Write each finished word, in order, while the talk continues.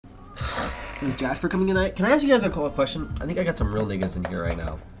Is Jasper coming tonight? Can I ask you guys a question? I think I got some real niggas in here right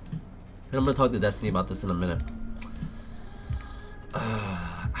now. And I'm gonna talk to Destiny about this in a minute.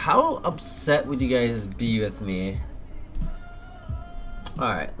 How upset would you guys be with me?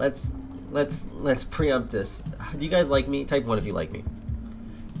 Alright, let's preempt this. Do you guys like me? Type 1 if you like me.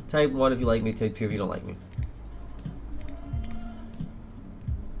 Type 1 if you like me, type 2 if you don't like me.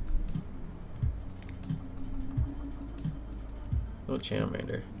 Oh, channel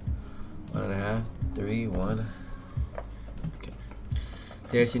render. 1.5, 3, 1. Okay.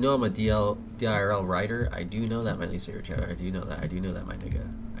 Darius, you know I'm a DIRL writer. I do know that, my least favorite chatter. I do know that. I do know that, my nigga.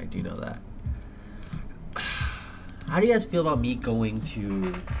 I do know that. How do you guys feel about me going to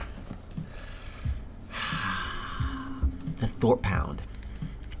the Thorp Pound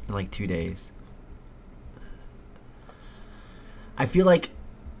in like 2 days? I feel like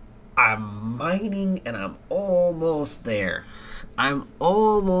I'm mining and I'm almost there. I'm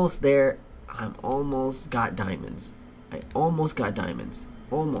almost there. I'm almost got diamonds. I almost got diamonds.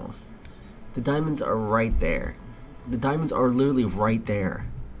 Almost. The diamonds are right there. The diamonds are literally right there.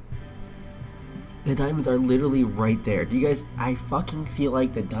 The diamonds are literally right there. Do you guys... I fucking feel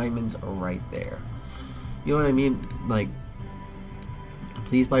like the diamonds are right there. You know what I mean? Like...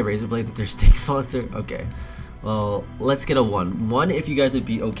 Please buy razor blades with their stick sponsor. Okay. Well, let's get a 1. 1, if you guys would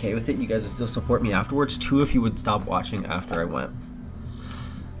be okay with it. You guys would still support me afterwards. 2, if you would stop watching after I went.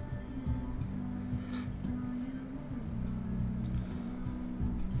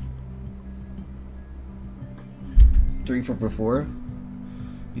 Three for before.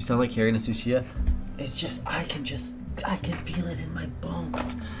 You sound like Harry and Asushia. It's just, I can feel it in my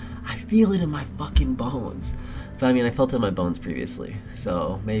bones. I feel it in my fucking bones. But I mean, I felt it in my bones previously.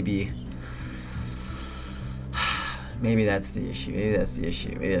 So maybe that's the issue. Maybe that's the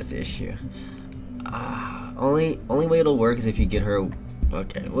issue. Maybe that's the issue. Only way it'll work is if you get her.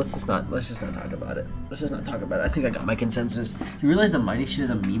 Okay, let's just not talk about it. Let's just not talk about it. I think I got my consensus. You realize that mining shit is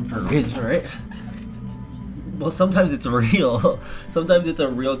a meme for a reason, right? Well, sometimes it's real. Sometimes it's a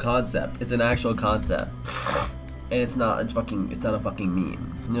real concept. It's an actual concept, and it's not a fucking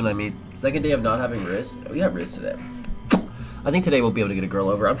meme. You know what I mean? Second day of not having wrist. We have wrist today. I think today we'll be able to get a girl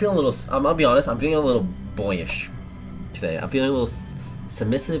over. I'm feeling a little. I'll be honest. I'm feeling a little boyish today. I'm feeling a little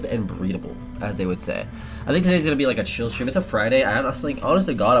submissive and breedable, as they would say. I think today's gonna be like a chill stream. It's a Friday. I honestly, honest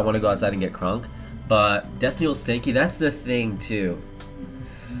to God, I want to go outside and get crunk. But Destiny will spank you. That's the thing too.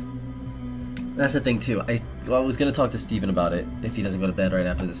 That's the thing too. I was gonna talk to Steven about it if he doesn't go to bed right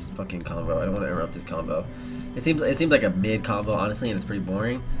after this fucking convo. I don't want to interrupt this convo. It seems like a mid convo, honestly, and it's pretty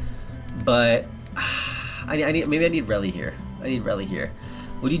boring. But maybe I need Relly here. I need Relly here.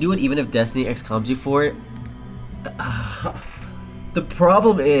 Would you do it even if Destiny X comms you for it? The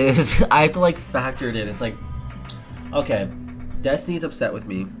problem is I have to like factor it in. It's like, okay, Destiny's upset with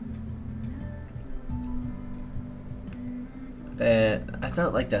me. And it's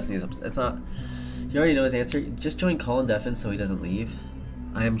not like Destiny's upset. It's not. You already know his answer. Just join call and deafen so he doesn't leave.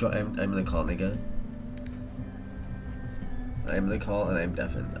 I'm gonna call, nigga. I'm gonna call and I'm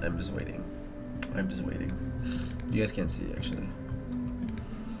deafened. I'm just waiting. I'm just waiting. You guys can't see actually.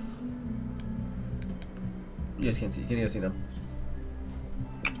 You guys can't see. Can you guys see them?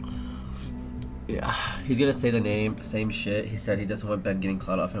 Yeah, he's gonna say the name, same shit. He said he doesn't want Ben getting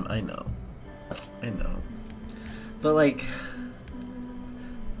clout off him. I know. But like,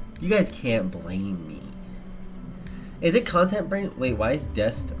 you guys can't blame me. Is it content brain? Wait, why is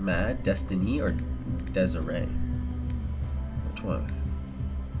Dest mad? Destiny or Desiree? Which one?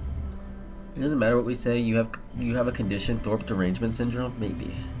 It doesn't matter what we say. You have a condition, Thorp derangement syndrome.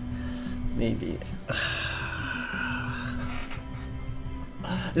 Maybe.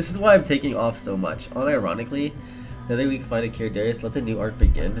 This is why I'm taking off so much. Unironically, the other week find a care Darius. Let the new arc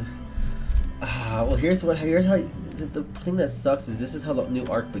begin. Well, here's how. The thing that sucks is this is how the new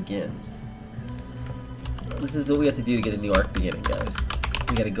arc begins. This is what we have to do to get a new arc beginning, guys.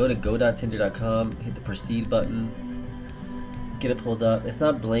 We gotta go to go.tinder.com, hit the proceed button, get it pulled up. It's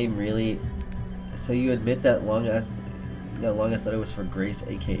not blame really. So you admit that long ass letter was for Grace,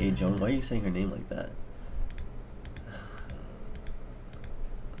 aka Joan. Why are you saying her name like that?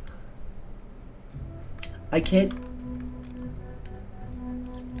 I can't.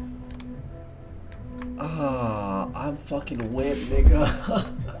 I'm fucking wet, nigga.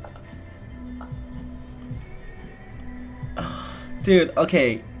 Dude,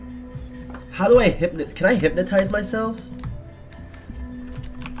 okay. How do I can I hypnotize myself?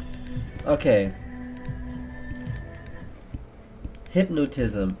 Okay.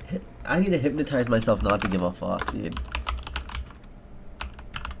 Hypnotism. I need to hypnotize myself not to give a fuck, dude.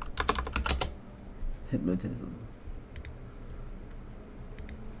 Hypnotism.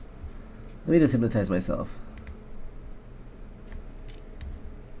 Let me just hypnotize myself.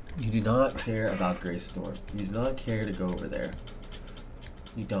 You do not care about Grace Thorp. You do not care to go over there.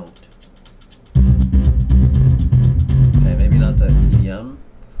 You don't. Okay, maybe not the EM.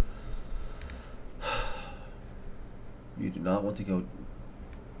 You do not want to go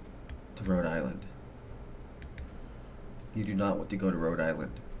to Rhode Island. You do not want to go to Rhode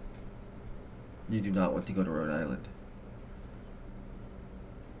Island. You do not want to go to Rhode Island.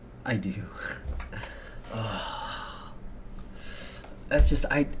 I do. Oh. That's just,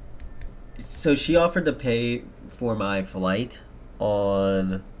 so she offered to pay for my flight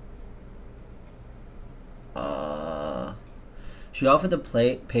on, she offered to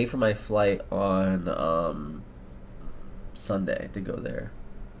pay for my flight on, Sunday to go there.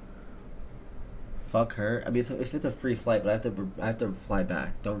 Fuck her. I mean, if it's a free flight, but I have to fly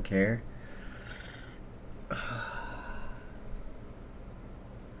back. Don't care.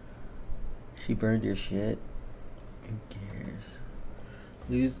 She burned your shit. Who cares?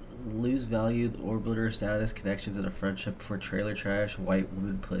 Lose valued orbiter status, connections, and a friendship for trailer trash, white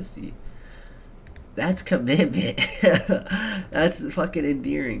woman pussy. That's commitment. That's fucking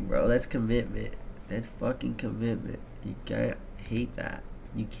endearing, bro. That's commitment. That's fucking commitment. You can't hate that.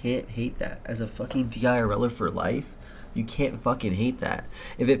 You can't hate that. As a fucking DIRLer for life, you can't fucking hate that.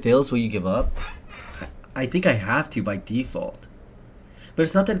 If it fails, will you give up? I think I have to by default. But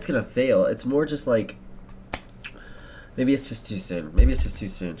it's not that it's gonna fail. It's more just like, maybe it's just too soon. Maybe it's just too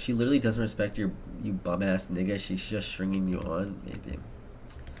soon. She literally doesn't respect you bum ass nigga. She's just stringing you on.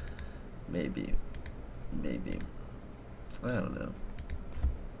 Maybe. I don't know.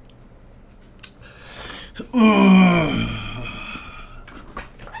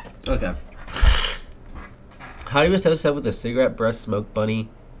 Okay. How do you associate that with a cigarette breast smoke bunny?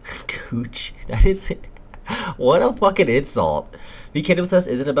 Cooch. That is what a fucking insult. Be kidding with us?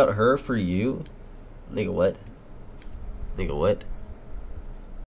 Is it about her for you? Nigga, what?